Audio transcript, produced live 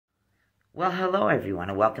Well, hello everyone,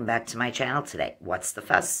 and welcome back to my channel today. What's the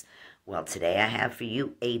fuss? Well, today I have for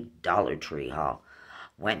you a Dollar Tree haul.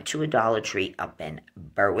 Went to a Dollar Tree up in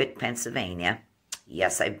Berwick, Pennsylvania.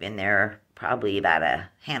 Yes, I've been there probably about a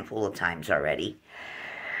handful of times already.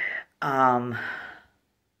 They had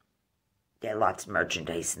lots of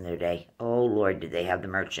merchandise in their day. Oh, Lord, did they have the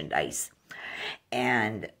merchandise.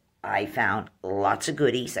 And I found lots of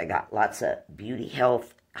goodies. I got lots of beauty,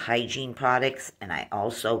 health, hygiene products, and I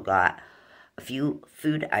also got a few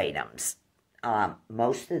food items.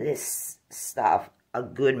 Most of this stuff, a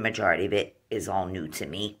good majority of it, is all new to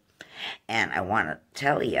me. And I want to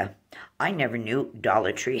tell you, I never knew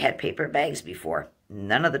Dollar Tree had paper bags before.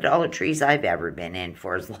 None of the Dollar Trees I've ever been in,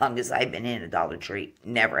 for as long as I've been in a Dollar Tree,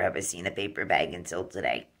 never have I seen a paper bag until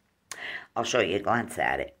today. I'll show you a glance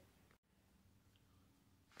at it.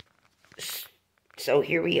 So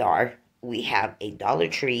here we are. We have a Dollar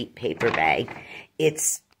Tree paper bag.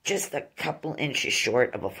 It's just a couple inches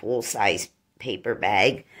short of a full-size paper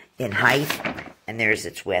bag in height, and there's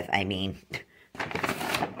its width. I mean,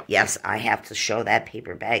 yes, I have to show that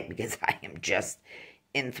paper bag because I am just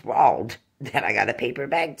enthralled that I got a paper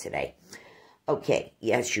bag today. Okay,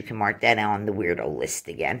 yes, you can mark that on the weirdo list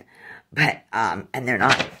again, but, and they're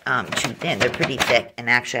not too thin. They're pretty thick, and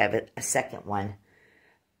actually I have a second one.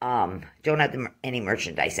 Don't have any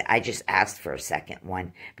merchandise. I just asked for a second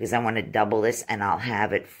one because I want to double this, and I'll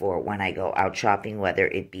have it for when I go out shopping, whether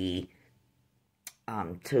it be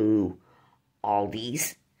to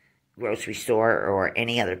Aldi's grocery store or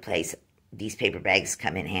any other place. These paper bags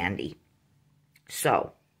come in handy.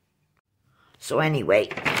 So anyway,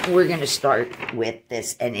 we're going to start with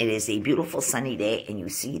this, and it is a beautiful sunny day, and you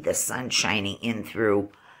see the sun shining in through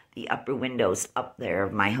the upper windows up there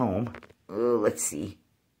of my home. Oh, let's see.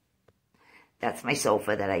 That's my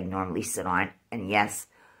sofa that I normally sit on. And yes,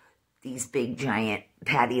 these big giant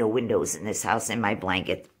patio windows in this house and my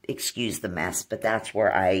blanket. Excuse the mess, but that's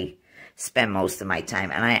where I spend most of my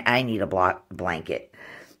time. And I need a blanket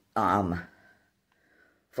for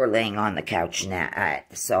laying on the couch.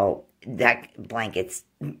 So that blanket's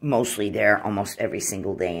mostly there almost every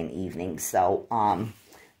single day and evening. So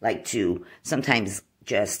like to sometimes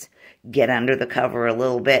just get under the cover a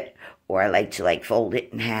little bit, or I like to fold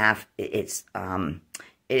it in half. It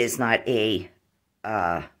is not a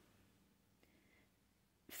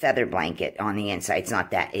feather blanket on the inside. It's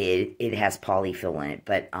not that. It has polyfill in it,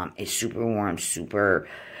 but it's super warm, super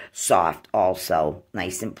soft. Also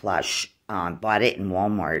nice and plush. Bought it in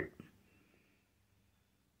Walmart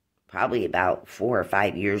probably about 4 or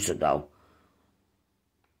 5 years ago.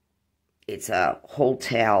 It's a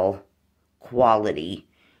hotel quality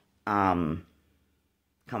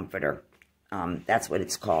comforter. That's what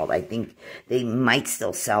it's called. I think they might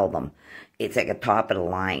still sell them. It's like a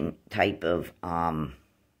top-of-the-line type of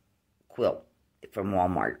quilt from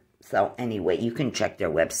Walmart. So anyway, you can check their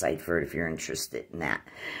website for it if you're interested in that.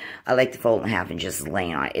 I like to fold in half and just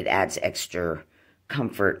lay on it. It adds extra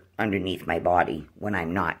comfort underneath my body when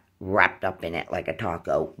I'm not wrapped up in it like a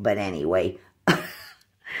taco. But anyway,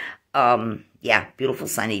 yeah, beautiful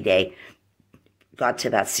sunny day. Got to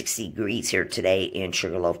about 60 degrees here today in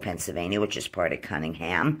Sugarloaf, Pennsylvania, which is part of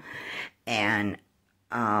Cunningham. And,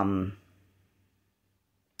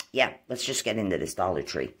 yeah, let's just get into this Dollar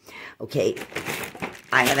Tree. Okay,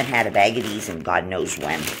 I haven't had a bag of these in God knows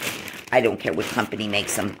when. I don't care what company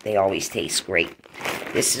makes them. They always taste great.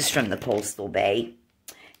 This is from the Coastal Bay.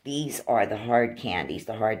 These are the hard candies,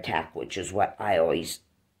 the hardtack, which is what I always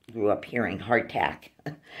grew up hearing, hardtack.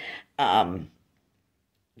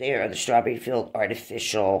 They are the strawberry-filled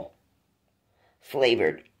artificial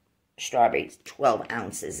flavored strawberries. 12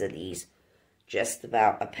 ounces of these. Just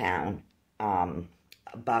about a pound.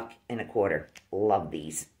 $1.25. Love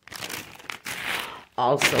these.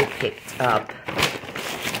 Also picked up,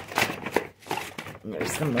 and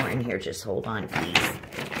there's some more in here. Just hold on, please.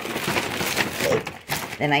 Okay.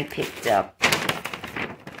 Then I picked up,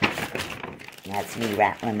 that's me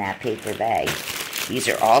rattling that paper bag. These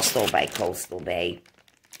are also by Coastal Bay.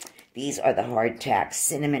 These are the hardtack,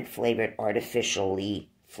 cinnamon-flavored, artificially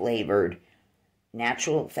flavored,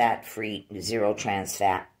 natural fat-free, zero trans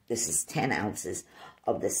fat. This is 10 ounces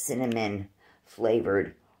of the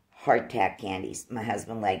cinnamon-flavored hardtack candies. My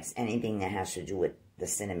husband likes anything that has to do with the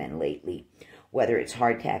cinnamon lately, whether it's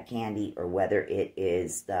hardtack candy or whether it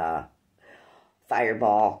is the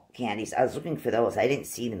Fireball candies. I was looking for those. I didn't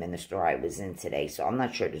see them in the store I was in today, so I'm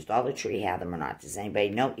not sure. Does Dollar Tree have them or not? Does anybody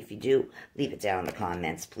know? If you do, leave it down in the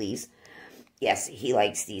comments, please. Yes, he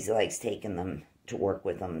likes these. He likes taking them to work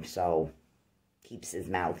with him, so keeps his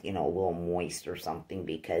mouth, a little moist or something,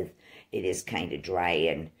 because it is kind of dry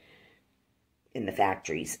and in the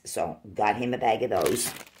factories. So, got him a bag of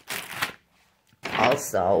those.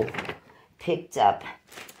 Also, picked up,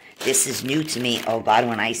 this is new to me. Oh, God,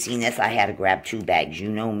 when I seen this, I had to grab 2 bags. You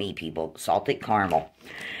know me, people. Salted caramel.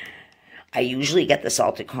 I usually get the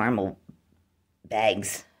salted caramel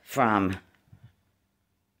bags from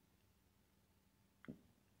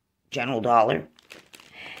General Dollar.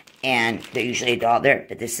 And they're usually $1,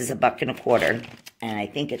 but this is $1.25. And I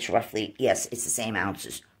think it's roughly, yes, it's the same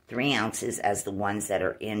ounces. 3 ounces as the ones that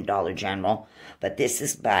are in Dollar General. But this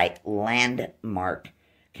is by Landmark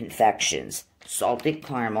Confections. Salted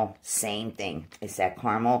caramel, same thing. It's that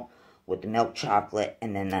caramel with the milk chocolate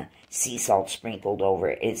and then the sea salt sprinkled over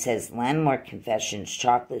it. It says Landmark Confections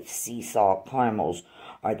chocolate sea salt caramels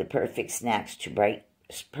are the perfect snack to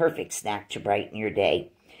brighten your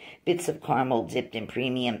day. Bits of caramel dipped in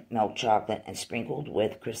premium milk chocolate and sprinkled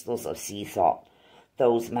with crystals of sea salt.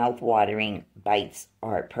 Those mouth-watering bites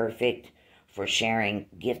are perfect for sharing,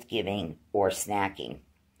 gift-giving, or snacking.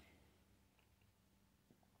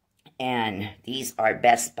 And these are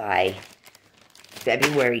best by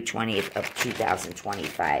February 20th of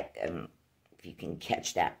 2025. If you can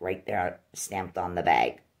catch that right there, stamped on the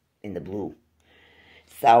bag in the blue.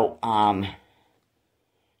 So,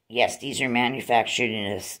 yes, these are manufactured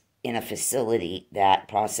in a facility that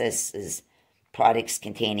processes products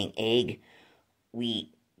containing egg,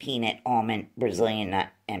 wheat, peanut, almond, Brazilian nut,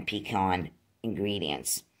 and pecan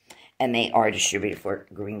ingredients. And they are distributed for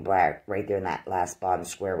Greenbrier right there in that last bottom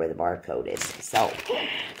square where the barcode is. So,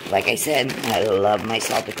 like I said, I love my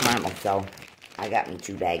salted caramel. So, I got me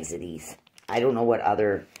 2 bags of these. I don't know what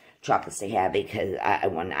other chocolates they have because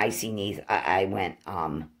when I seen these, I went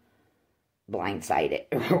blindsided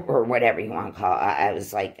or whatever you want to call it. I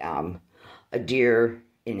was like a deer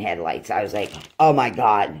in headlights. I was like, oh my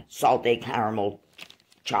God, salted caramel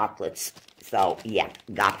chocolates. So, yeah,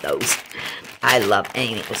 got those. I love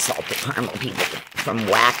anything with salted caramel, people. From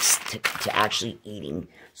wax to actually eating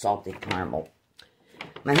salted caramel.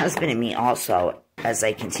 My husband and me also, as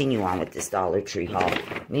I continue on with this Dollar Tree haul,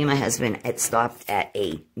 me and my husband had stopped at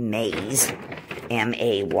a Mays,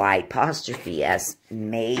 M-A-Y'-S,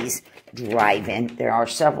 Mays Drive-In. There are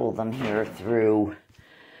several of them here through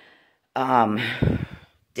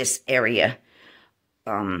this area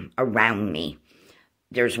around me.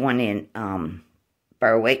 There's one in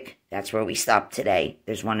Berwick. That's where we stopped today.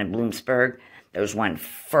 There's one in Bloomsburg. There's one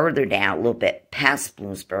further down, a little bit past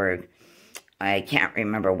Bloomsburg. I can't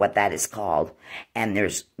remember what that is called. And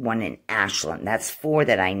there's one in Ashland. That's 4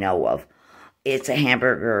 that I know of. It's a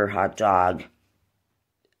hamburger, hot dog,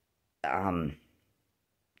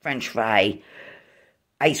 French fry,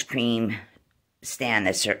 ice cream stand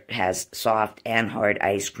that has soft and hard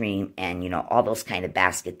ice cream and, you know, all those kind of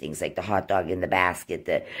basket things, like the hot dog in the basket,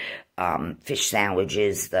 the fish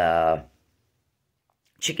sandwiches, the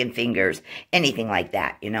chicken fingers, anything like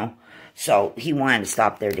that, you know. So he wanted to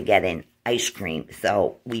stop there to get an ice cream.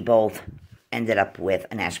 So we both ended up with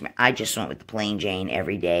an ice cream. I just went with the plain Jane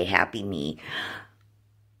every day, happy me.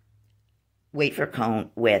 Wafer cone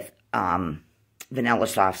with vanilla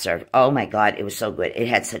soft serve. Oh my God, it was so good. It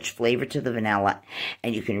had such flavor to the vanilla,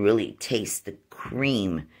 and you can really taste the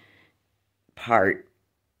cream part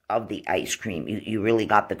of the ice cream. You really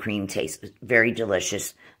got the cream taste. It was very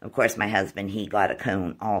delicious. Of course, my husband, he got a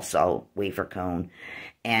cone also, wafer cone,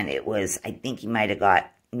 and it was, I think he might have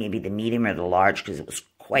got maybe the medium or the large because it was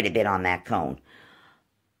quite a bit on that cone.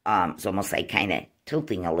 It's almost like kind of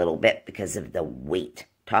tilting a little bit because of the weight.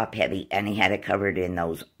 Top heavy, and he had it covered in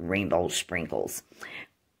those rainbow sprinkles.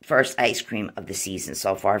 First ice cream of the season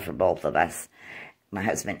so far for both of us. My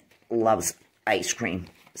husband loves ice cream.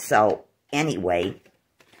 So, anyway,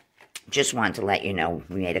 just wanted to let you know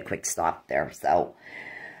we made a quick stop there. So,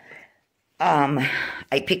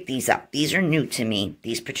 I picked these up. These are new to me.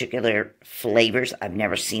 These particular flavors, I've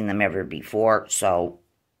never seen them ever before, so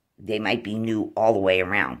they might be new all the way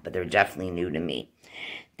around, but they're definitely new to me.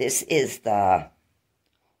 This is the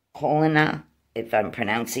Colonna, if I'm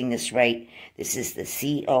pronouncing this right. This is the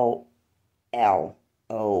C-O-L-O-N-N-A.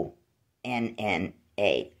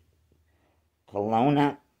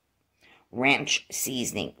 Colonna Ranch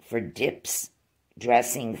Seasoning for dips,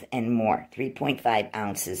 dressings, and more. 3.5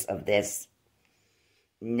 ounces of this.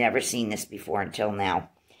 Never seen this before until now.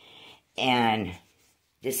 And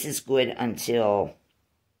this is good until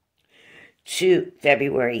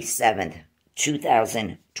February 7th,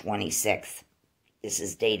 2026. This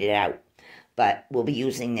is dated out, but we'll be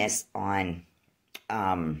using this on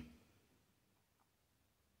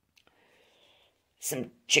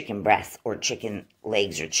some chicken breasts or chicken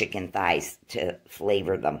legs or chicken thighs to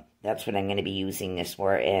flavor them. That's what I'm going to be using this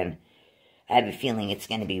for, and I have a feeling it's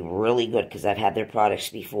going to be really good because I've had their products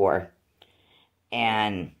before.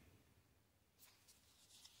 And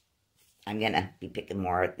I'm going to be picking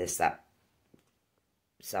more of this up.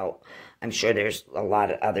 So I'm sure there's a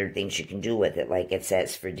lot of other things you can do with it, like it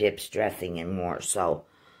says, for dips, dressing, and more. So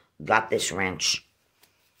got this wrench.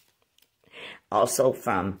 Also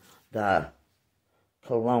from the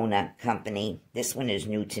Kelowna company. This one is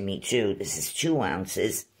new to me too. This is 2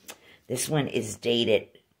 ounces. This one is dated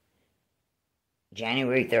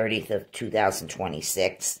January 30th of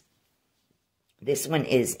 2026. This one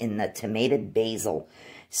is in the tomato basil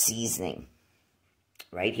seasoning.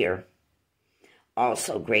 Right here.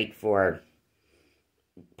 Also great for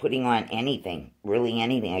putting on anything, really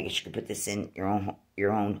anything. I guess you could put this in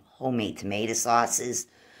your own homemade tomato sauces.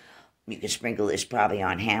 You could sprinkle this probably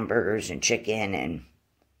on hamburgers and chicken and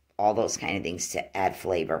all those kind of things to add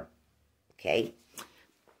flavor. Okay.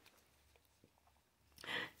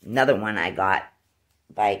 Another one I got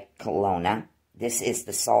by Kelowna. This is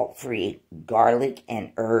the salt-free garlic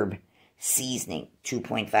and herb seasoning,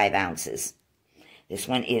 2.5 ounces. This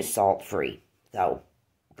one is salt-free. So,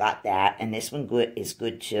 got that. And this one is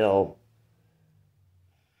good till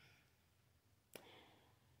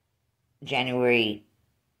January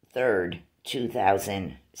 3rd,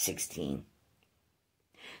 2016.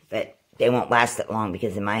 But they won't last that long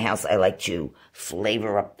because in my house I like to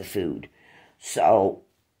flavor up the food. So,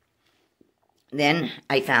 then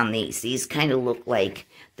I found these. These kind of look like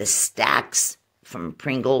the stacks from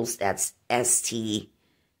Pringles. That's STX.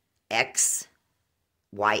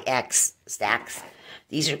 YX stacks.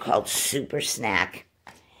 These are called Super Snack.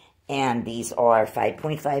 And these are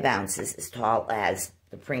 5.5 ounces, as tall as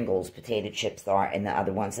the Pringles potato chips are and the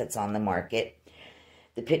other ones that's on the market.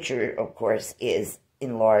 The picture, of course, is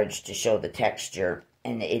enlarged to show the texture.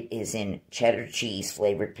 And it is in cheddar cheese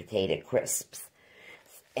flavored potato crisps.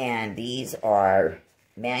 And these are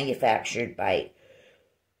manufactured by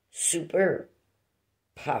Super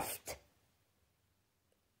Puffed.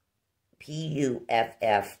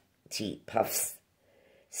 P-U-F-F-T, Puffs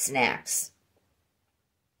Snacks.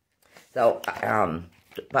 So,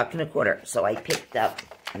 $1.25. So I picked up,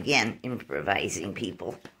 again, improvising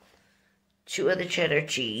people, 2 of the cheddar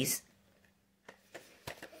cheese.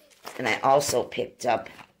 And I also picked up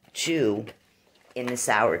 2 in the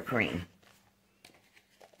sour cream.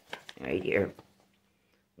 Right here.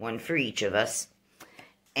 1 for each of us.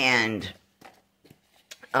 And,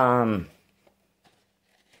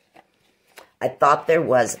 I thought there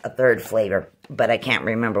was a 3rd flavor, but I can't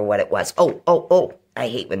remember what it was. Oh, I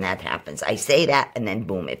hate when that happens. I say that, and then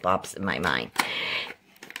boom, it pops in my mind.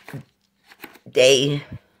 They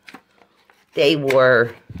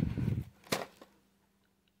were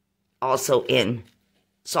also in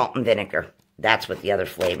salt and vinegar. That's what the other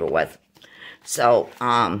flavor was. So,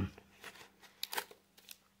 I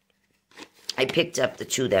picked up the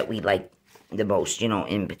 2 that we like the most, you know,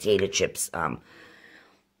 in potato chips.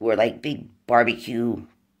 We're like big barbecue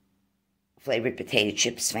flavored potato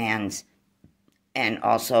chips fans, and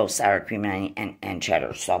also sour cream and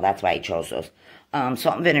cheddar. So that's why I chose those.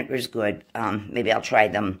 Salt and vinegar is good. Maybe I'll try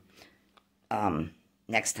them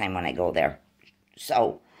next time when I go there.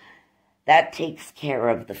 So that takes care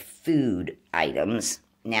of the food items.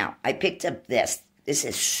 Now, I picked up this. This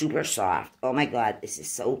is super soft. Oh my God, this is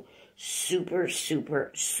so super,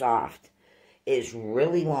 super soft. It is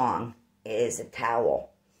really long. It is a towel.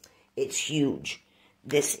 It's huge.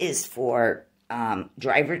 This is for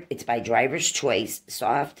it's by Driver's Choice,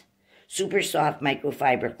 super soft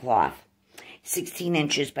microfiber cloth. 16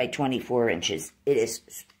 inches by 24 inches.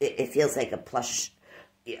 It feels like a plush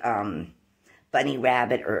bunny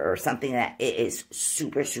rabbit or something that it is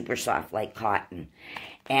super, super soft like cotton.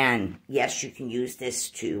 And yes, you can use this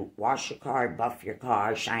to wash your car, buff your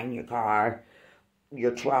car, shine your car,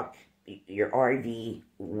 your truck, your RV,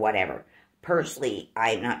 whatever. Personally,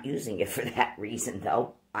 I'm not using it for that reason,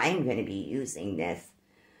 though. I'm going to be using this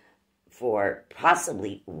for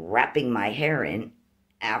possibly wrapping my hair in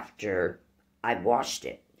after I've washed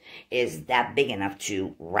it. It is that big enough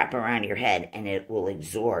to wrap around your head, and it will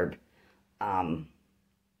absorb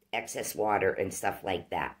excess water and stuff like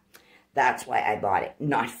that. That's why I bought it.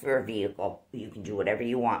 Not for a vehicle. You can do whatever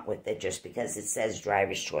you want with it. Just because it says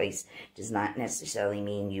Driver's Choice does not necessarily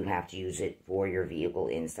mean you have to use it for your vehicle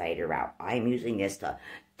inside or out. I'm using this to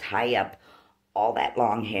tie up all that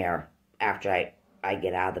long hair after I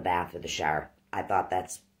get out of the bath or the shower. I thought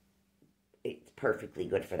it's perfectly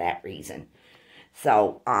good for that reason.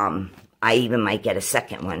 So, I even might get a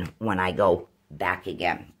second one when I go back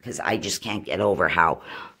again. Because I just can't get over how...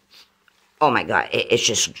 Oh my God, it's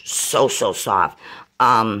just so soft.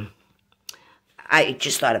 I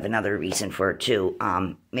just thought of another reason for it too.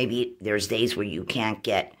 Maybe there's days where you can't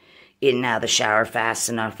get in and out of the shower fast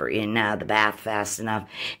enough or in and out of the bath fast enough,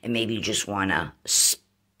 and maybe you just want to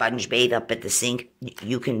sponge bathe up at the sink.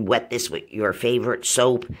 You can wet this with your favorite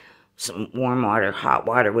soap, some warm water, hot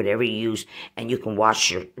water, whatever you use, and you can wash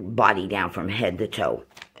your body down from head to toe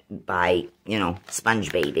by,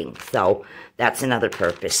 sponge bathing. So that's another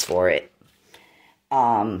purpose for it.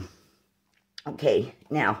 Okay,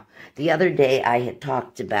 now, the other day I had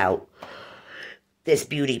talked about this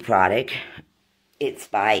beauty product. It's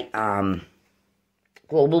by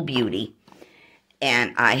Global Beauty,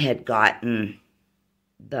 and I had gotten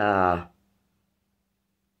I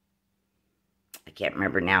can't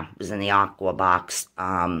remember now, it was in the Aqua box,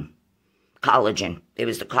 collagen. It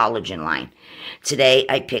was the collagen line. Today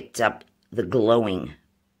I picked up the glowing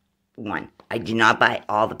one. I do not buy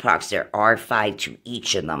all the products. There are 5 to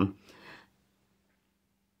each of them.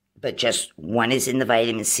 But just one is in the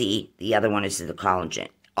vitamin C, the other one is in the collagen.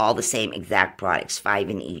 All the same exact products, 5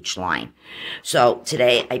 in each line. So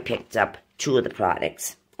today I picked up 2 of the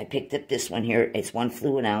products. I picked up this one here. It's 1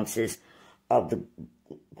 fluid ounces of the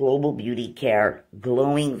Global Beauty Care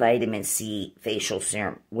Glowing Vitamin C Facial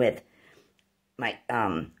Serum with my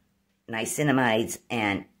niacinamides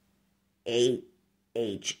and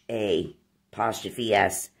AHA apostrophe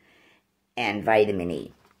S and vitamin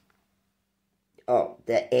E. Oh,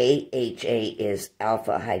 the AHA is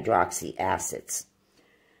alpha hydroxy acids.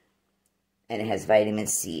 And it has vitamin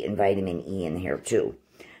C and vitamin E in here too.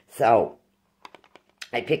 So,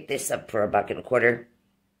 I picked this up for $1.25.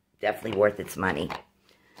 Definitely worth its money.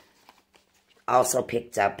 Also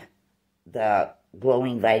picked up the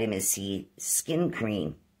Glowing Vitamin C Skin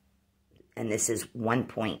Cream. And this is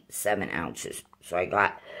 1.7 ounces. So I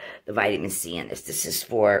got the vitamin C in this. This is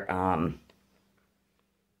for,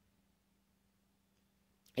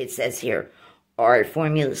 it says here, our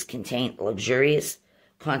formulas contain luxurious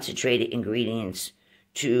concentrated ingredients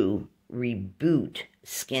to reboot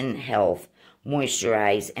skin health,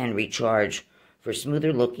 moisturize, and recharge for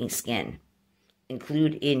smoother looking skin.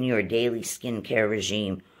 Include in your daily skincare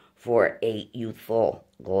regime for a youthful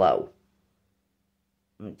glow.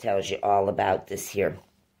 It tells you all about this here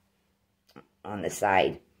on the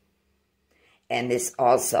side. And this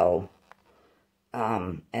also,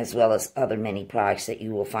 as well as other many products that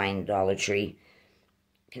you will find in Dollar Tree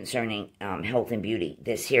concerning health and beauty.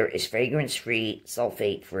 This here is fragrance-free,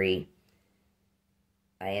 sulfate-free.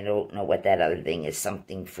 I don't know what that other thing is,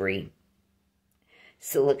 something free.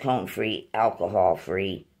 Silicone-free,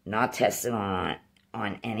 alcohol-free, not tested on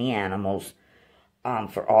any animals,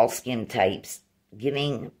 for all skin types,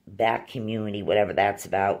 giving back community, whatever that's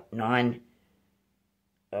about, oh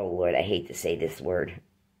Lord, I hate to say this word,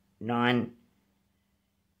 comedogenic,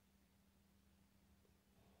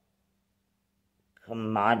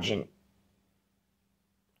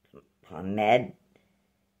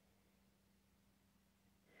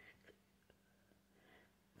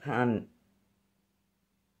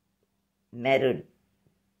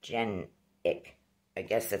 I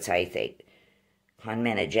guess that's how you say it.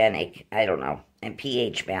 Comedogenic, I don't know, and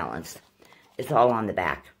pH balanced. It's all on the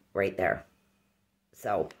back, right there.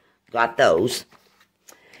 So, got those.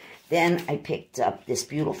 Then I picked up this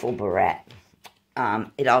beautiful barrette.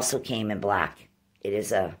 It also came in black. It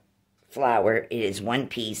is a flower. It is 1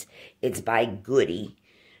 piece. It's by Goody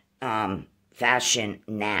Fashion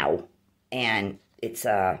Now. And it's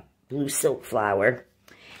a blue silk flower.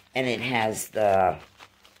 And it has the,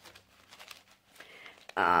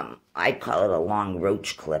 I call it a long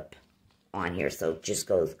roach clip on here. So it just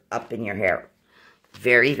goes up in your hair.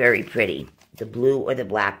 Very, very pretty. The blue or the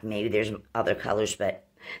black. Maybe there's other colors, but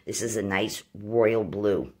this is a nice royal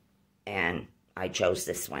blue. And I chose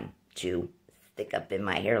this one to stick up in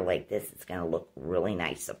my hair like this. It's going to look really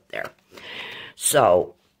nice up there.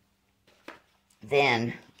 So,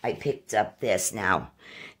 then I picked up this. Now,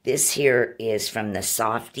 this here is from the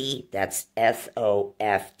Softee. That's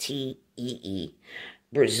Softee.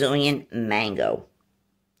 Brazilian Mango.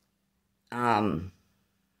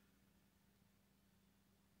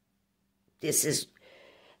 This is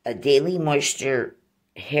a daily moisture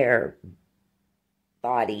hair,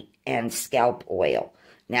 body, and scalp oil.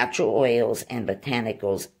 Natural oils and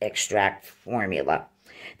botanicals extract formula.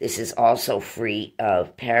 This is also free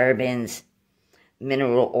of parabens,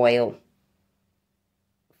 mineral oil,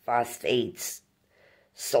 phosphates,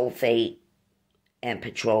 sulfate, and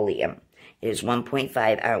petroleum. It is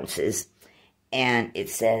 1.5 ounces, and it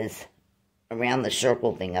says, around the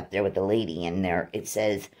circle thing up there with the lady in there, it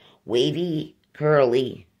says, wavy,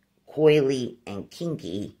 curly, coily, and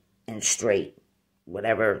kinky, and straight,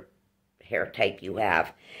 whatever hair type you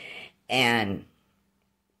have. And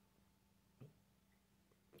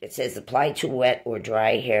It says apply to wet or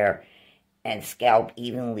dry hair and scalp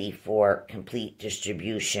evenly for complete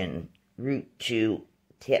distribution, root to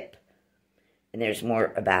tip. And there's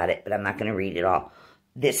more about it, but I'm not going to read it all.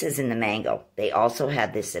 This is in the mango. They also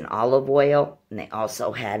had this in olive oil, and they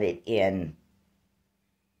also had it in,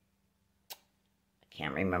 I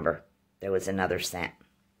can't remember. There was another scent.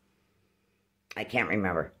 I can't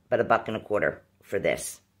remember, but $1.25 for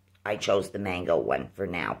this. I chose the mango one for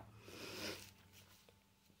now.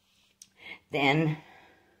 Then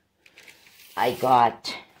I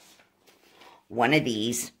got one of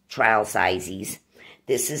these trial sizes.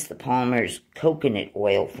 This is the Palmer's coconut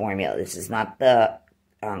oil formula. This is not the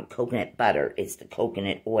coconut butter. It's the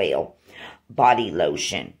coconut oil body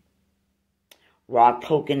lotion. Raw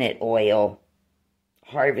coconut oil,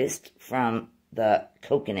 harvest from the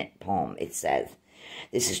coconut palm, it says.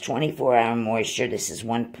 This is 24-hour moisture. This is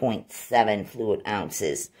 1.7 fluid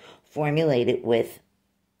ounces. Formulated with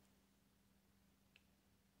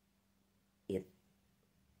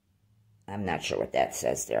I'm not sure what that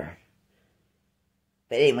says there.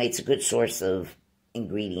 But anyway, it's a good source of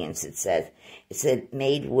ingredients, it says. It said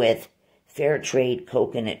made with fair trade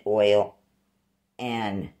coconut oil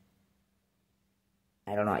and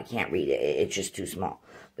I don't know, I can't read it. It's just too small.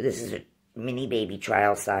 But this is a mini baby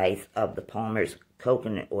trial size of the Palmer's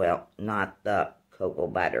coconut oil, not the cocoa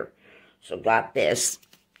butter. So got this.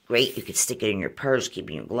 Great. You could stick it in your purse, keep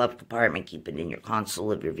it in your glove compartment, keep it in your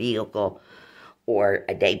console of your vehicle, or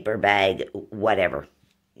a diaper bag, whatever.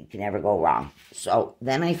 You can never go wrong. So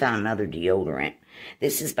then I found another deodorant.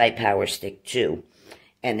 This is by Power Stick 2.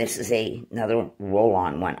 And this is another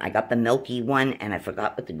roll-on one. I got the milky one, and I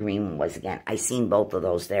forgot what the green one was again. I seen both of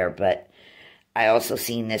those there, but I also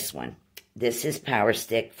seen this one. This is Power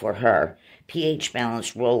Stick for her.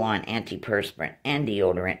 pH-balanced roll-on antiperspirant and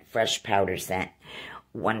deodorant, fresh powder scent,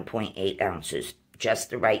 1.8 ounces. Just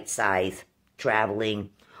the right size, traveling,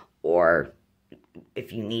 or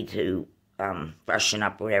if you need to freshen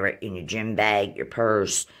up whatever in your gym bag, your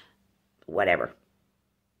purse, whatever.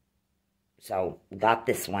 So, got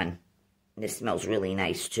this one. This smells really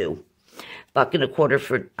nice, too. $1.25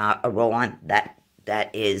 for a roll-on. That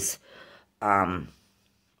is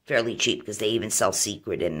fairly cheap because they even sell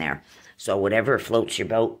Secret in there. So, whatever floats your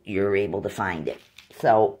boat, you're able to find it.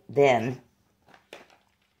 So, then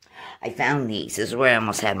I found these. This is where I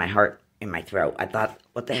almost had my heart in my throat. I thought,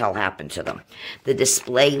 what the hell happened to them? The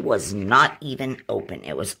display was not even open.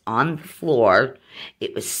 It was on the floor.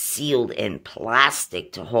 It was sealed in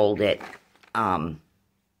plastic to hold it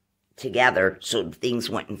together so things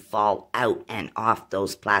wouldn't fall out and off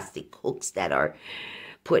those plastic hooks that are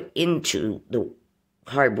put into the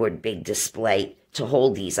cardboard big display to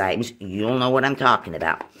hold these items. You'll know what I'm talking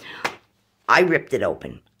about. I ripped it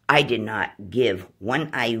open. I did not give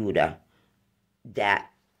one iota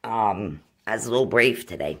that I was a little brave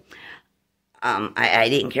today. I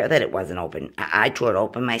didn't care that it wasn't open. I tore it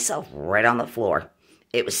open myself right on the floor.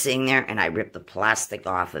 It was sitting there, and I ripped the plastic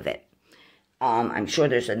off of it. I'm sure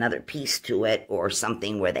there's another piece to it or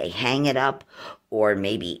something where they hang it up, or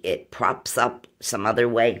maybe it props up some other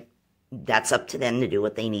way. That's up to them to do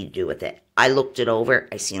what they need to do with it. I looked it over.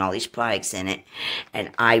 I seen all these products in it,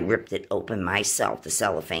 and I ripped it open myself, the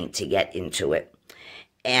cellophane, to get into it.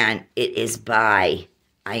 And it is by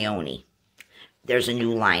Ioni. There's a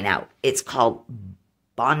new line out. It's called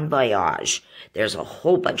Bon Voyage. There's a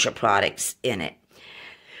whole bunch of products in it.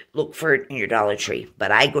 Look for it in your Dollar Tree.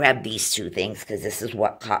 But I grabbed these two things because this is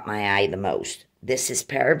what caught my eye the most. This is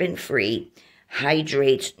paraben-free,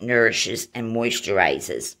 hydrates, nourishes, and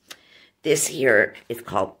moisturizes. This here is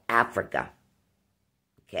called Africa.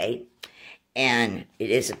 Okay? And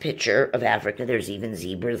it is a picture of Africa. There's even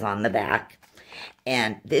zebras on the back.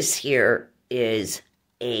 And this here is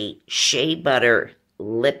a shea butter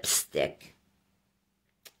lipstick.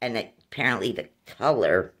 And apparently the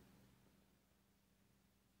color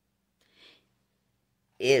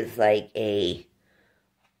is like it's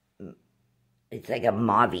like a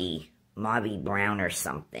mauve brown or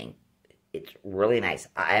something. It's really nice.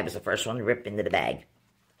 I was the first one to rip into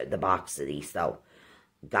the box of these. So,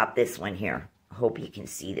 got this one here. Hope you can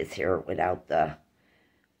see this here without the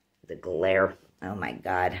glare. Oh my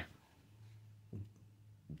God.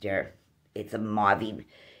 There. It's a mauve.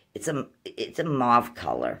 It's a mauve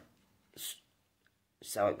color.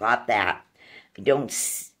 So I got that. I don't.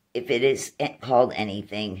 If it is called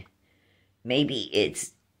anything, maybe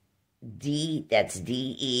it's D. That's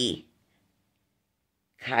D-E.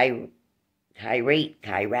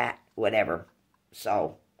 Kyrat, whatever.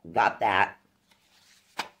 So got that.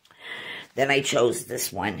 Then I chose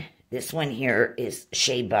this one. This one here is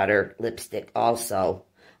shea butter lipstick also.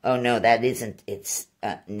 Oh, no, that isn't its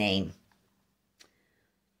name.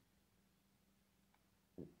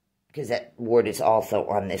 Because that word is also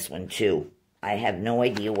on this one, too. I have no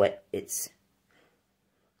idea what it's...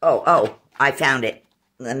 Oh, I found it.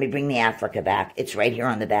 Let me bring the Africa back. It's right here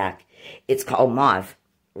on the back. It's called Mauve.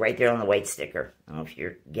 Right there on the white sticker. I don't know if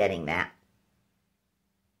you're getting that.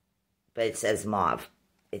 But it says Mauve.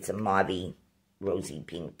 It's a mauve-y, rosy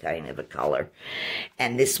pink kind of a color.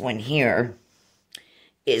 And this one here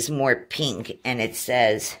is more pink. And it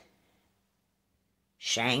says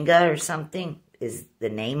Shanga or something. Is the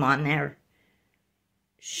name on there?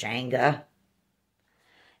 Shanga.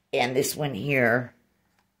 And this one here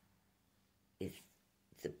is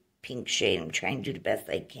the pink shade. I'm trying to do the best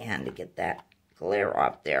I can to get that glare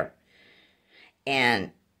off there.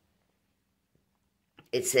 And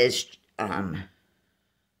it says,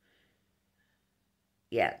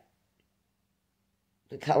 yeah,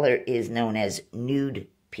 the color is known as nude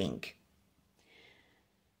pink.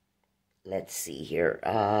 Let's see here.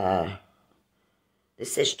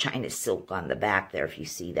 This says China Silk on the back there, if you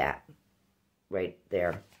see that. Right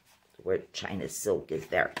there, where China Silk is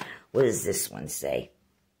there. What does this one say?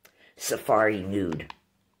 Safari Nude.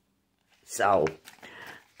 So,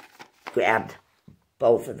 grabbed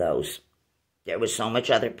both of those. There was so much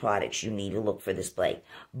other products. You need to look for display.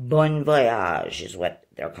 Bon Voyage is what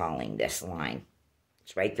they're calling this line.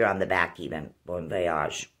 It's right there on the back even. Bon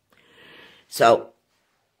Voyage. So,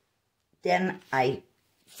 then I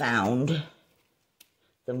found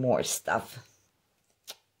the more stuff.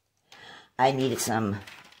 I needed some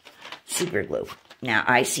super glue. Now,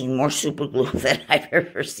 I've seen more super glue than I've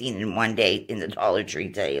ever seen in one day in the Dollar Tree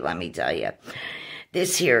today, let me tell you.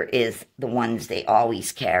 This here is the ones they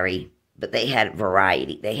always carry, but they had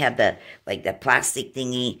variety. They had the plastic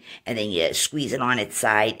thingy, and then you squeeze it on its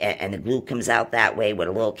side, and the glue comes out that way with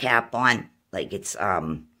a little cap on. Like it's,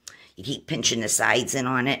 you keep pinching the sides in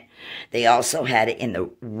on it. They also had it in the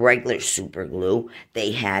regular super glue.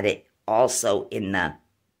 They had it also in the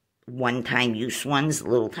one-time use ones,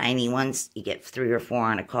 little tiny ones. You get 3 or 4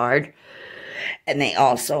 on a card. And they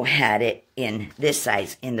also had it in this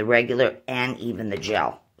size, in the regular and even the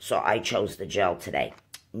gel. So I chose the gel today.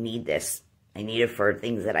 Need this. I need it for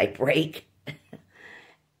things that I break.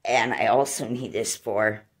 And I also need this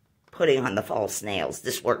for putting on the false nails.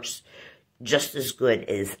 This works just as good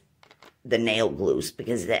as the nail glues,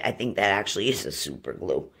 because I think that actually is a super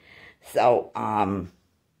glue. So,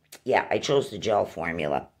 yeah, I chose the gel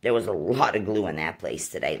formula. There was a lot of glue in that place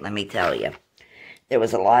today, let me tell you. There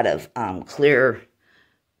was a lot of clear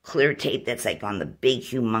tape that's like on the big,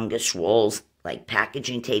 humongous rolls, like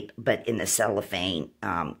packaging tape, but in the cellophane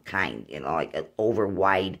kind, you know, like an over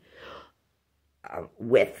wide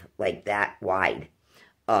width, like that wide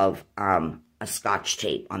of a Scotch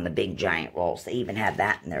tape on the big giant rolls. They even had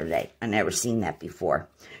that in their day. I've never seen that before.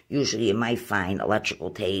 Usually you might find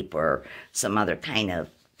electrical tape or some other kind of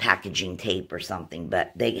packaging tape or something,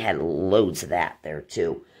 but they had loads of that there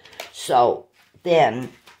too. So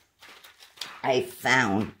then I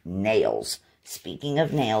found nails. Speaking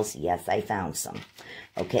of nails, yes, I found some.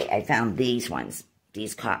 Okay, I found these ones.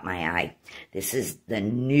 These caught my eye. This is the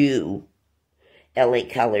new LA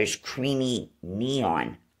Colors Creamy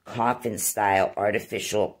Neon Coffin Style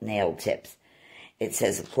Artificial Nail Tips. It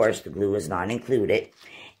says, of course, the glue is not included.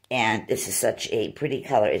 And this is such a pretty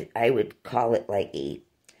color. I would call it like a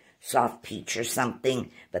soft peach or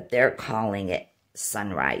something, but they're calling it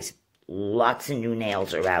Sunrise. Lots of new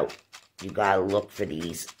nails are out. You gotta look for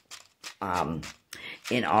these.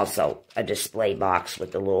 In also a display box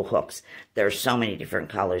with the little hooks. There are so many different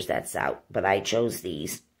colors that's out, but I chose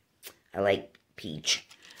these. I like peach.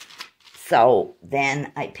 So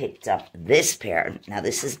then I picked up this pair. Now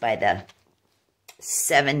this is by the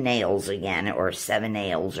 7 Nails again, or 7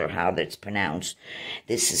 Nails, or how that's pronounced.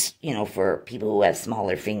 This is, you know, for people who have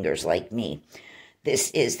smaller fingers like me.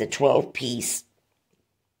 This is the 12-piece,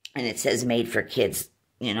 and it says made for kids,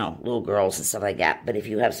 you know, little girls and stuff like that. But if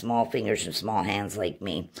you have small fingers and small hands like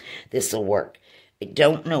me, this will work. I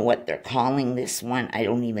don't know what they're calling this one. I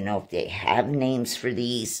don't even know if they have names for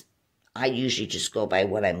these. I usually just go by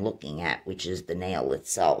what I'm looking at, which is the nail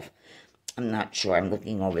itself. I'm not sure. I'm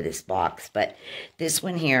looking over this box. But this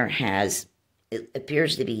one here has, it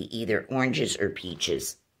appears to be either oranges or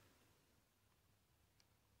peaches.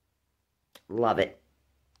 Love it.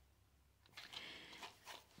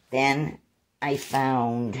 Then I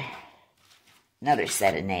found another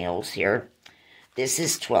set of nails here. This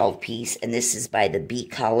is 12-piece, and this is by the B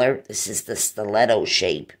Color. This is the stiletto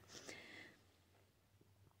shape.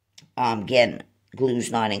 Again,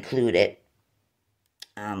 glue's not included.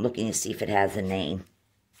 I'm looking to see if it has a name.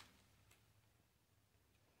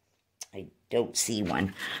 don't see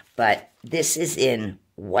one. But this is in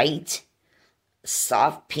white,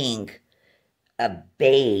 soft pink, a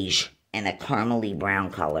beige, and a caramely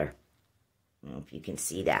brown color. I don't know if you can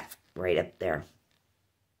see that right up there.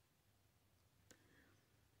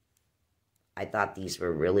 I thought these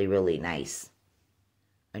were really, really nice.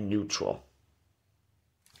 A neutral.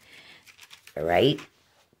 All right.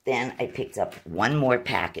 Then I picked up one more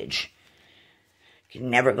package. You can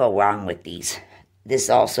never go wrong with these. This is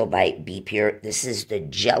also by Be Pure. This is the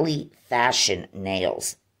Jelly Fashion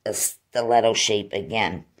Nails. A stiletto shape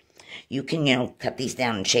again. You can, you know, cut these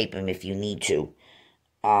down and shape them if you need to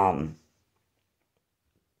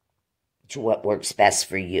what works best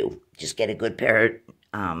for you. Just get a good pair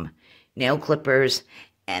of nail clippers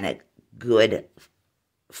and a good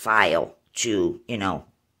file to, you know,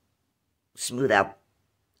 smooth out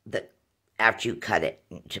the after you cut it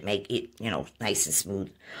to make it, you know, nice and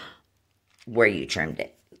smooth where you trimmed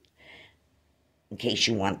it. In case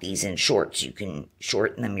you want these in shorts, you can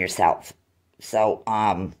shorten them yourself. So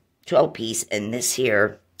 12 piece, and this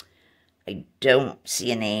here, I don't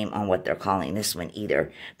see a name on what they're calling this one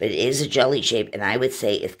either, but it is a jelly shape, and I would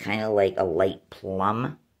say it's kind of like a light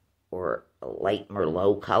plum or a light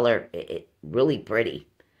Merlot color. It really pretty,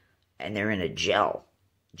 and they're in a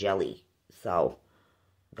jelly. So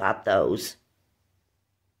got those.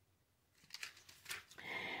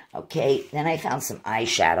 Okay, then I found some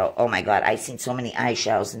eyeshadow. Oh my God, I seen so many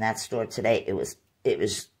eyeshadows in that store today. It was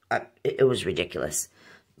ridiculous.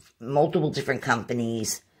 Multiple different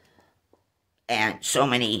companies. And so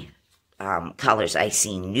many colors. I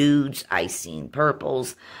seen nudes. I seen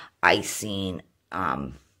purples. I seen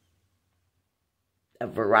a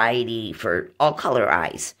variety for all color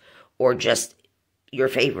eyes. Or just your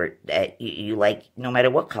favorite that you like, no matter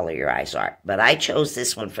what color your eyes are. But I chose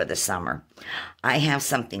this one for the summer. I have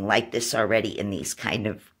something like this already in these kind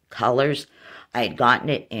of colors. I had gotten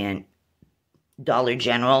it in Dollar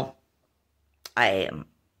General. I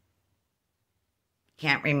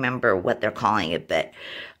can't remember what they're calling it, but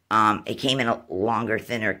it came in a longer,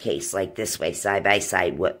 thinner case like this way, side by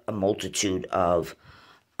side, with a multitude of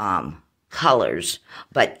colors,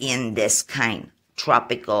 but in this kind,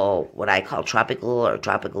 tropical, what I call tropical or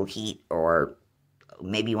tropical heat, or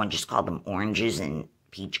maybe you want to just call them oranges and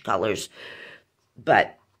peach colors.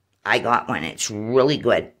 But I got one. It's really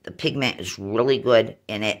good. The pigment is really good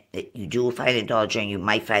in it. You do find it at Dollar General. You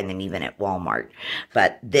might find them even at Walmart.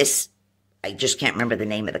 But this, I just can't remember the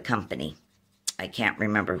name of the company. I can't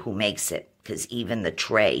remember who makes it, because even the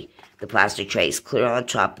tray, the plastic tray, is clear on the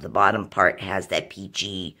top. The bottom part has that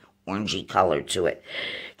peachy, orangey color to it,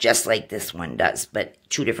 just like this one does, but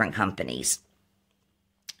two different companies.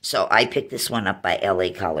 So I picked this one up by LA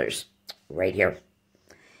Colors, right here.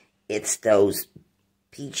 It's those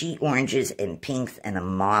peachy oranges and pinks and a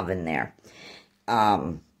mauve in there.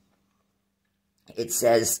 It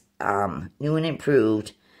says new and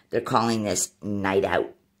improved. They're calling this Night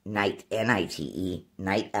Out. Night, N-I-T-E,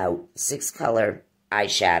 Night Out, 6-color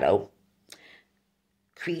eyeshadow,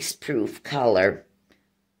 crease-proof color,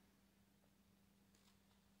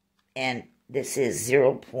 and this is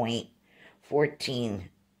 0.14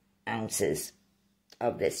 ounces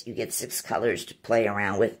of this. You get 6 colors to play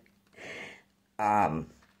around with.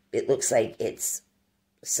 It looks like it's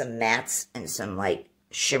some mattes and some, like,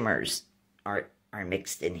 shimmers are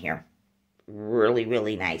mixed in here. Really,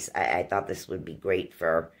 really nice. I thought this would be great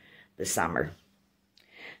for the summer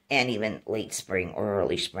and even late spring or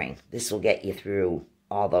early spring. This will get you through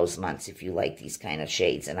all those months if you like these kind of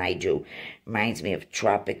shades, and I do. Reminds me of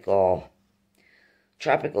tropical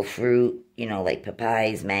fruit, you know, like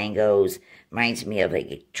papayas, mangoes. Reminds me of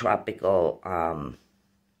like a tropical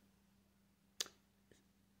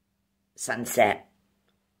sunset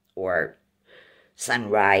or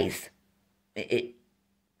sunrise. It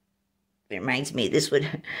reminds me, this would,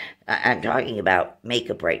 I'm talking about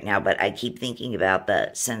makeup right now, but I keep thinking about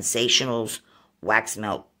the Sensationals Wax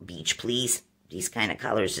Melt Beach Please. These kind of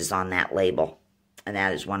colors is on that label. And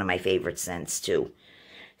that is one of my favorite scents too.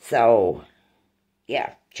 So,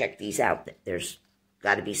 yeah, check these out. There's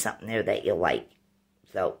got to be something there that you like.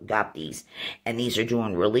 So, got these. And these are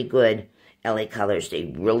doing really good. LA Colors,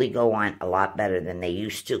 they really go on a lot better than they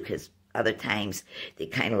used to, because other times they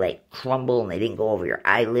kind of like crumble and they didn't go over your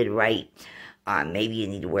eyelid right. Maybe you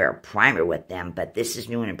need to wear a primer with them, but this is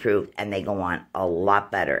new and improved, and they go on a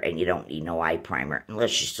lot better, and you don't need no eye primer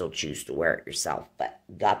unless you still choose to wear it yourself. But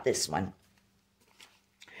got this one.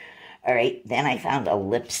 All right, then I found a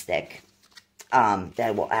lipstick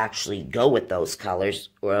that will actually go with those colors,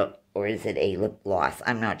 or is it a lip gloss?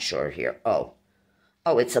 I'm not sure here. Oh,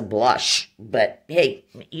 Oh, it's a blush, but hey,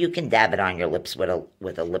 you can dab it on your lips with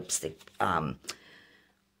a lipstick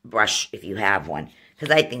brush if you have one. Because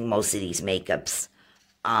I think most of these makeups,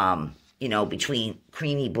 you know, between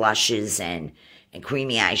creamy blushes and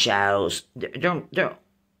creamy eyeshadows,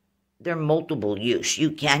 they're multiple use. You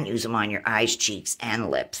can use them on your eyes, cheeks, and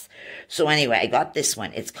lips. So anyway, I got this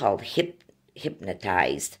one. It's called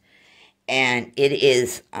Hypnotized, and it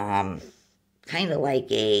is kind of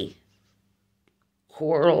like a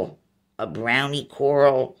coral, a brownie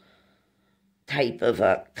coral type of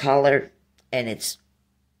a color, and it's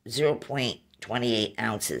 0.28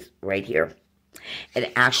 ounces right here. And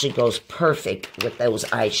it actually goes perfect with those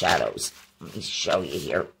eyeshadows. Let me show you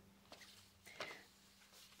here.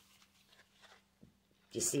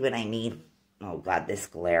 Do you see what I mean? Oh, God, this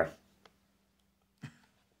glare. What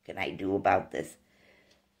can I do about this?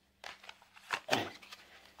 Let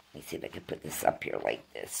me see if I can put this up here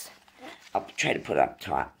like this. I'll try to put it up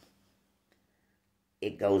top.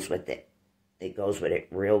 It goes with it. It goes with it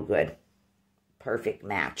real good. Perfect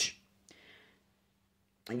match.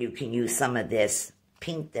 And you can use some of this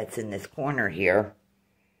pink that's in this corner here,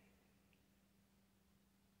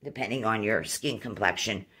 depending on your skin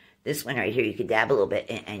complexion. This one right here, you could dab a little bit,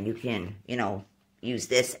 and you can, you know, use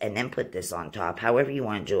this and then put this on top, however you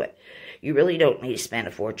want to do it. You really don't need to spend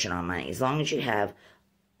a fortune on money. As long as you have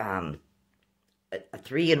a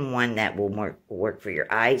 3-in-1 that will work for your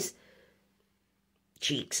eyes,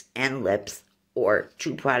 cheeks, and lips, or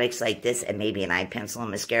 2 products like this and maybe an eye pencil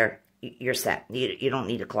and mascara, you're set. You don't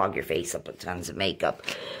need to clog your face up with tons of makeup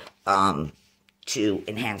to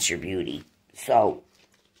enhance your beauty. So,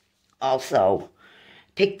 also,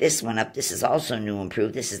 pick this one up. This is also new and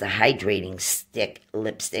improved. This is the Hydrating Stick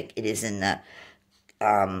Lipstick. It is in the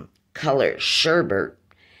color Sherbet,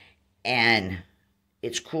 and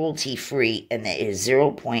it's cruelty-free, and it is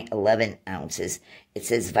 0.11 ounces. It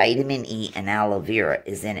says vitamin E and aloe vera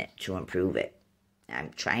is in it to improve it. I'm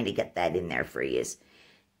trying to get that in there for you.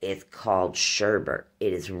 It's called Sherbet.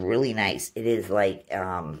 It is really nice. It is like,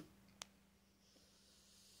 I'd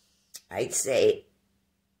say,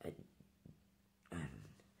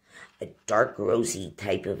 a dark rosy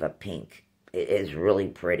type of a pink. It is really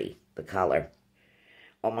pretty, the color.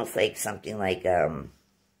 Almost like something like,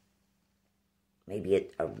 maybe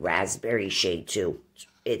a raspberry shade too.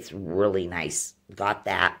 It's really nice. Got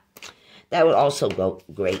that. That would also go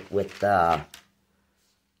great with the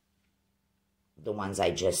ones I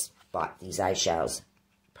just bought, these eyeshadows.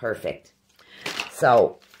 Perfect.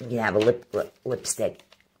 So, you have a lipstick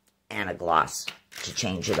and a gloss to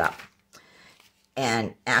change it up.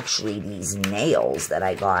 And actually, these nails that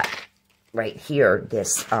I got right here,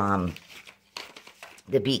 this, the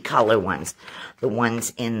Be Color ones, the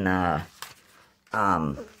ones in the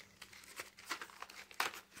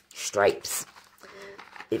stripes.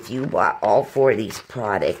 If you bought all 4 of these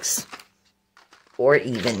products, or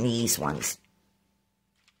even these ones,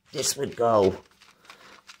 this would go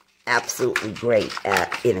absolutely great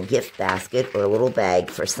in a gift basket or a little bag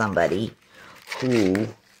for somebody who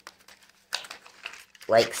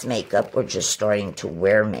likes makeup or just starting to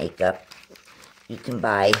wear makeup. You can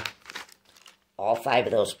buy all 5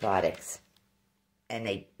 of those products, and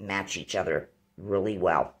they match each other really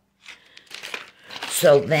well.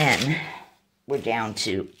 So then, we're down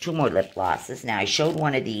to 2 more lip glosses. Now, I showed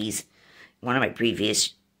one of these, one of my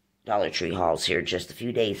previous Dollar Tree hauls here just a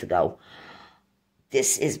few days ago.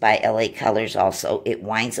 This is by LA Colors also. It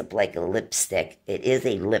winds up like a lipstick. It is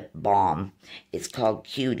a lip balm. It's called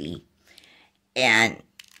Cutie. And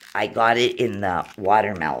I got it in the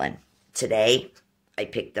watermelon. Today, I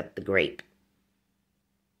picked up the grape.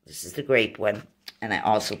 This is the grape one. And I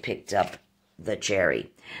also picked up the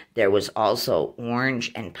cherry. There was also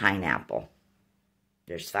orange and pineapple.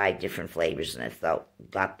 There's 5 different flavors in it, though.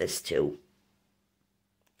 Got this too.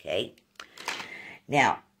 Okay.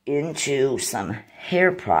 Now, into some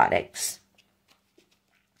hair products.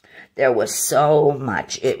 There was so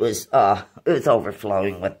much. It was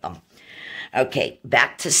overflowing with them. Okay,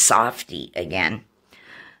 back to Softy again.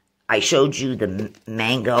 I showed you the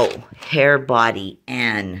mango hair, body,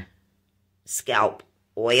 and scalp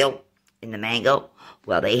oil in the mango.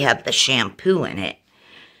 Well, they have the shampoo in it,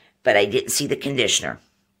 but I didn't see the conditioner.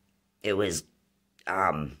 It was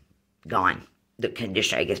gone. The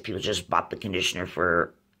conditioner, I guess people just bought the conditioner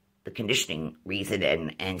for the conditioning reason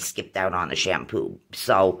and skipped out on the shampoo.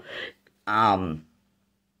 So,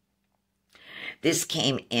 this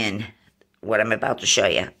came in, what I'm about to show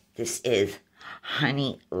you. This is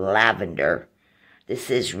Honey Lavender. This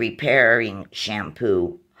is repairing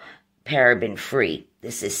shampoo, paraben free.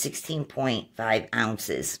 This is 16.5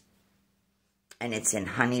 ounces, and it's in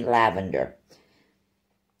Honey Lavender.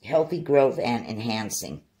 healthy growth and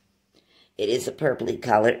enhancing. It is a purpley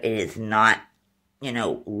color. It is not, you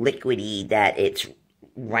know, liquidy that it's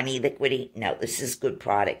runny liquidy. No, this is good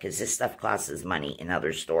product because this stuff costs money in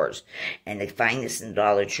other stores. And to find this in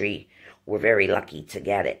Dollar Tree, we're very lucky to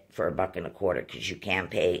get it for $1.25 because you can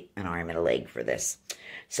pay an arm and a leg for this.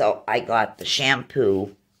 So I got the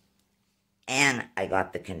shampoo and I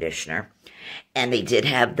got the conditioner. And they did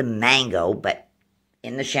have the mango, but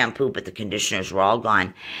in the shampoo, but the conditioners were all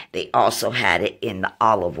gone. They also had it in the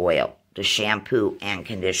olive oil, the shampoo and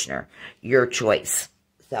conditioner. Your choice.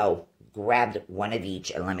 So grabbed one of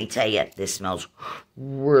each, and let me tell you, this smells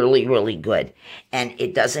really, really good. And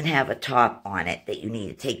it doesn't have a top on it that you need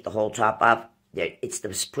to take the whole top off. It's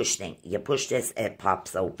this push thing. You push this, it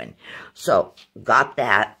pops open. So, got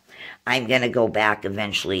that. I'm going to go back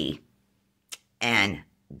eventually and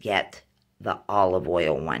get the olive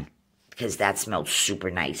oil one, because that smells super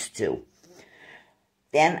nice too.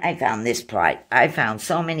 Then I found this product. I found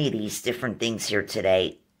so many of these different things here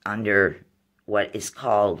today under what is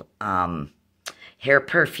called hair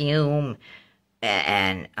perfume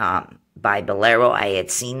and by Bolero. I had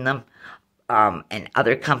seen them and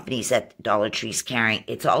other companies that Dollar Tree's carrying.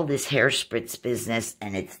 It's all this hair spritz business,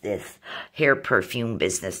 and it's this hair perfume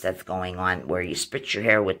business that's going on where you spritz your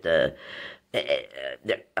hair with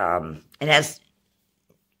it has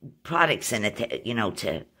products in it, you know,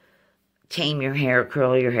 to tame your hair,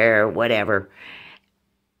 curl your hair, whatever.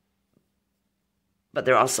 But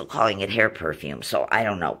they're also calling it hair perfume, so I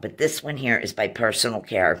don't know. But this one here is by Personal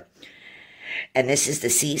Care. And this is the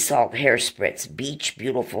Sea Salt Hair Spritz, Beach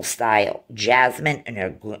Beautiful Style, Jasmine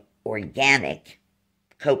and Organic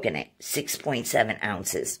Coconut, 6.7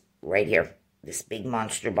 ounces. Right here, this big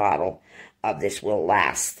monster bottle of this will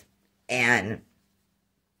last. And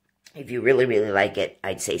if you really, really like it,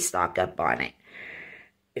 I'd say stock up on it.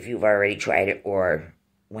 If you've already tried it, or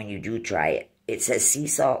when you do try it. It says Sea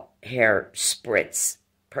Salt Hair Spritz.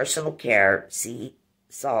 Personal Care Sea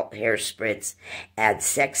Salt Hair Spritz adds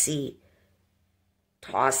sexy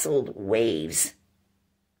tousled waves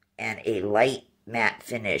and a light matte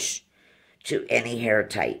finish to any hair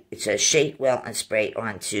type. It says shake well and spray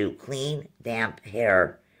onto clean, damp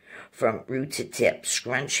hair from root to tip.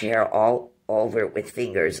 Scrunch hair all over with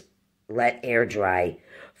fingers. Let air dry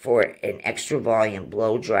for an extra volume.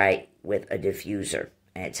 Blow dry with a diffuser.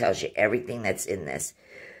 And it tells you everything that's in this.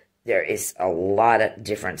 There is a lot of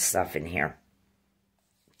different stuff in here.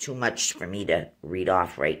 Too much for me to read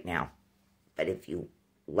off right now. But if you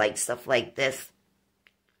like stuff like this,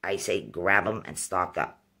 I say grab them and stock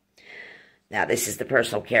up. Now, this is the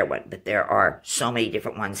Personal Care one, but there are so many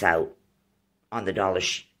different ones out on the Dollar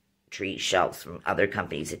Tree shelves from other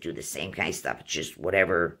companies that do the same kind of stuff. It's just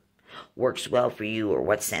whatever works well for you or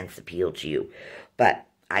what scents appeal to you. But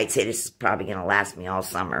I'd say this is probably going to last me all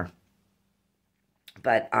summer.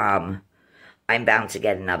 But I'm bound to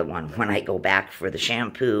get another one when I go back for the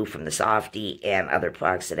shampoo from the Softy and other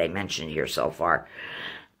products that I mentioned here so far.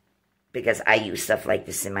 Because I use stuff like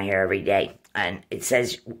this in my hair every day. And it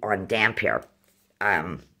says on damp hair,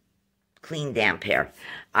 clean damp hair.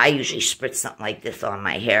 I usually spritz something like this on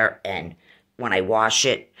my hair, and when I wash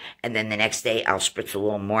it, and then the next day I'll spritz a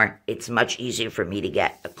little more. It's much easier for me to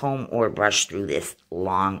get a comb or a brush through this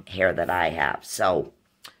long hair that I have. So,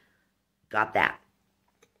 got that.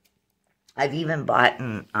 I've even bought,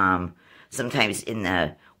 sometimes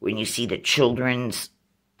when you see the children's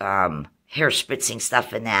hair spritzing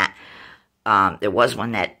stuff in that, there was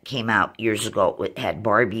one that came out years ago. It had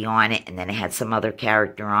Barbie on it, and then it had some other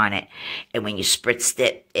character on it. And when you spritzed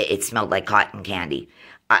it, it smelled like cotton candy.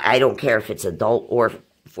 I don't care if it's adult or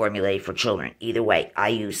formulated for children. Either way, I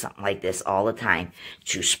use something like this all the time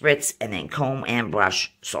to spritz and then comb and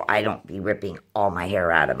brush so I don't be ripping all my hair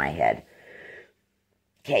out of my head.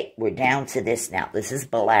 Okay, we're down to this now. This is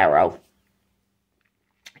Bolero.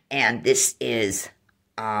 And this is,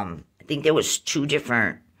 I think there was 2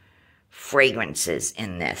 different fragrances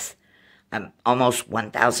in this. I'm almost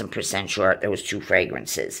 1,000% sure there was 2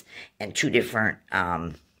 fragrances and 2 different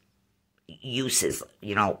uses,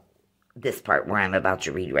 you know, this part where I'm about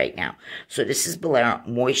to read right now. So this is Bolero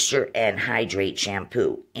Moisture and Hydrate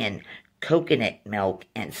Shampoo in coconut milk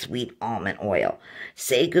and sweet almond oil.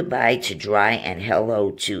 Say goodbye to dry and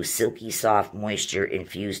hello to silky soft moisture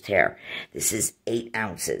infused hair. This is 8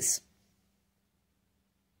 ounces.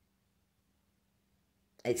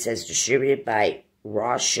 It says distributed by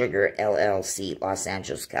Raw Sugar LLC, Los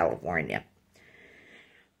Angeles, California.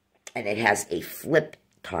 And it has a flip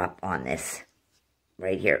top on this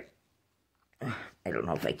right here. I don't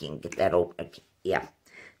know if I can get that open. Yeah.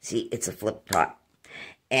 See, it's a flip top.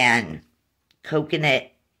 And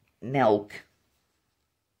coconut milk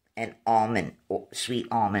and sweet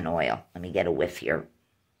almond oil. Let me get a whiff here.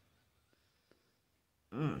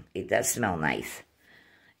 It does smell nice.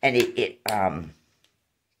 And it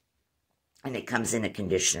comes in a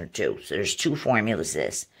conditioner too. So there's 2 formulas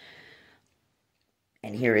this.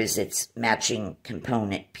 And here is its matching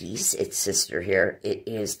component piece, its sister here. It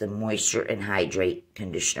is the Moisture and Hydrate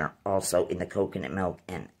Conditioner, also in the coconut milk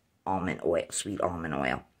and almond oil, sweet almond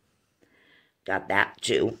oil. Got that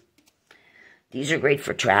too. These are great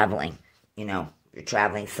for traveling. You know, you're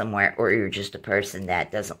traveling somewhere, or you're just a person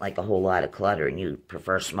that doesn't like a whole lot of clutter and you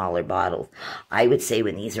prefer smaller bottles. I would say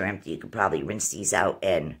when these are empty, you could probably rinse these out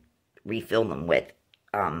and refill them with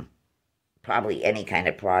probably any kind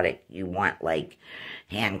of product you want, like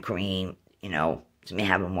hand cream, you know, to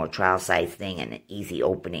have a more trial size thing and an easy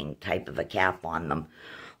opening type of a cap on them.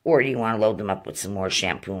 Or you want to load them up with some more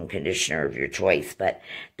shampoo and conditioner of your choice. But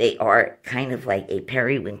they are kind of like a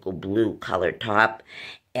periwinkle blue colored top.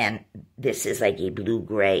 And this is like a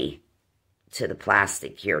blue-gray to the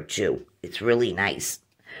plastic here too. It's really nice.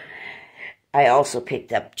 I also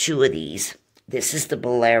picked up 2 of these. This is the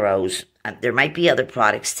Boleros. There might be other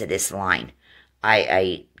products to this line.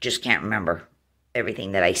 I just can't remember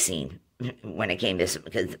everything that I seen when it came to this,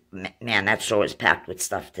 because, man, that store is packed with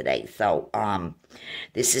stuff today. So,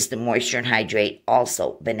 this is the Moisture and Hydrate,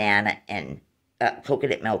 also banana and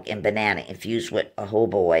coconut milk and banana infused with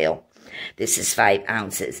jojoba oil. This is 5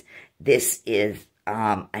 ounces. This is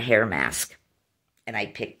a hair mask, and I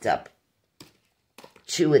picked up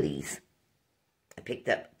 2 of these. I picked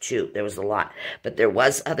up 2. There was a lot, but there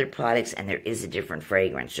was other products, and there is a different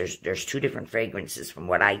fragrance. There's 2 different fragrances from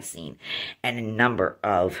what I've seen, and a number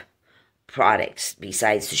of products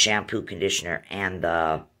besides the shampoo, conditioner, and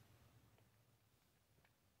the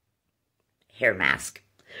hair mask.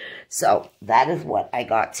 So that is what I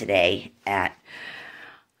got today at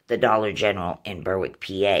the Dollar General in Berwick,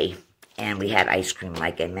 PA. And we had ice cream,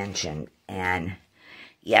 like I mentioned. And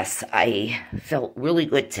yes, I felt really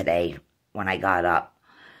good today when I got up.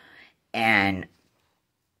 And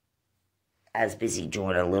I was busy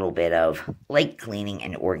doing a little bit of light cleaning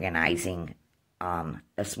and organizing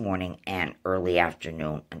this morning and early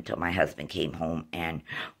afternoon until my husband came home and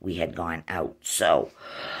we had gone out. So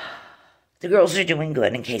the girls are doing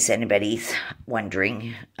good, in case anybody's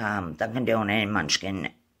wondering. Dunkin' Donut and Munchkin,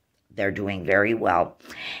 they're doing very well.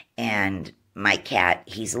 And my cat,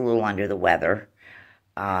 he's a little under the weather.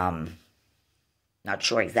 Not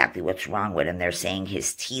sure exactly what's wrong with him. They're saying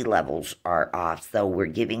his T levels are off. So we're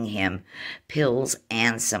giving him pills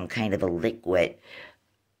and some kind of a liquid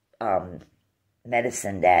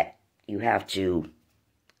medicine that you have to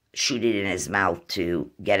shoot it in his mouth to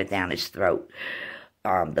get it down his throat.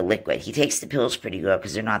 The liquid. He takes the pills pretty good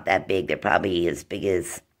because they're not that big. They're probably as big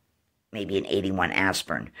as maybe an 81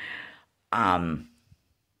 aspirin.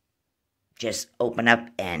 Just open up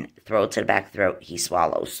and throw it to the back throat. He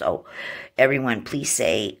swallows. So everyone, please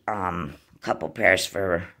say a couple prayers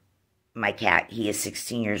for my cat. He is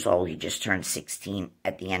 16 years old. He just turned 16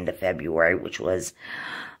 at the end of February, which was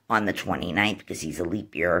on the 29th because he's a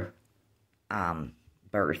leap year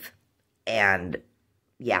birth. And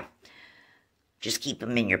yeah, just keep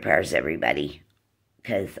him in your prayers, everybody,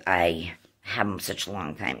 because I have him such a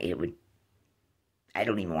long time. I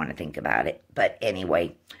don't even want to think about it. But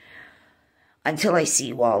anyway, until I see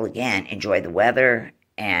you all again, enjoy the weather,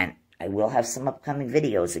 and I will have some upcoming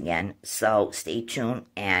videos again. So stay tuned,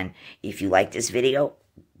 and if you like this video,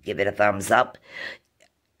 give it a thumbs up.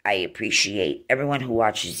 I appreciate everyone who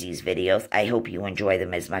watches these videos. I hope you enjoy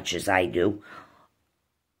them as much as I do.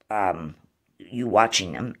 You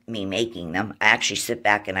watching them, me making them. I actually sit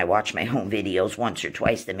back and I watch my own videos once or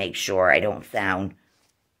twice to make sure I don't sound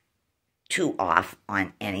too off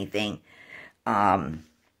on anything.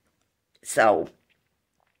 So,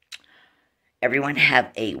 everyone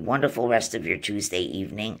have a wonderful rest of your Tuesday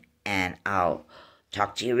evening, and I'll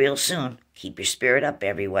talk to you real soon. Keep your spirit up,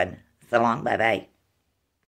 everyone. So long, bye-bye.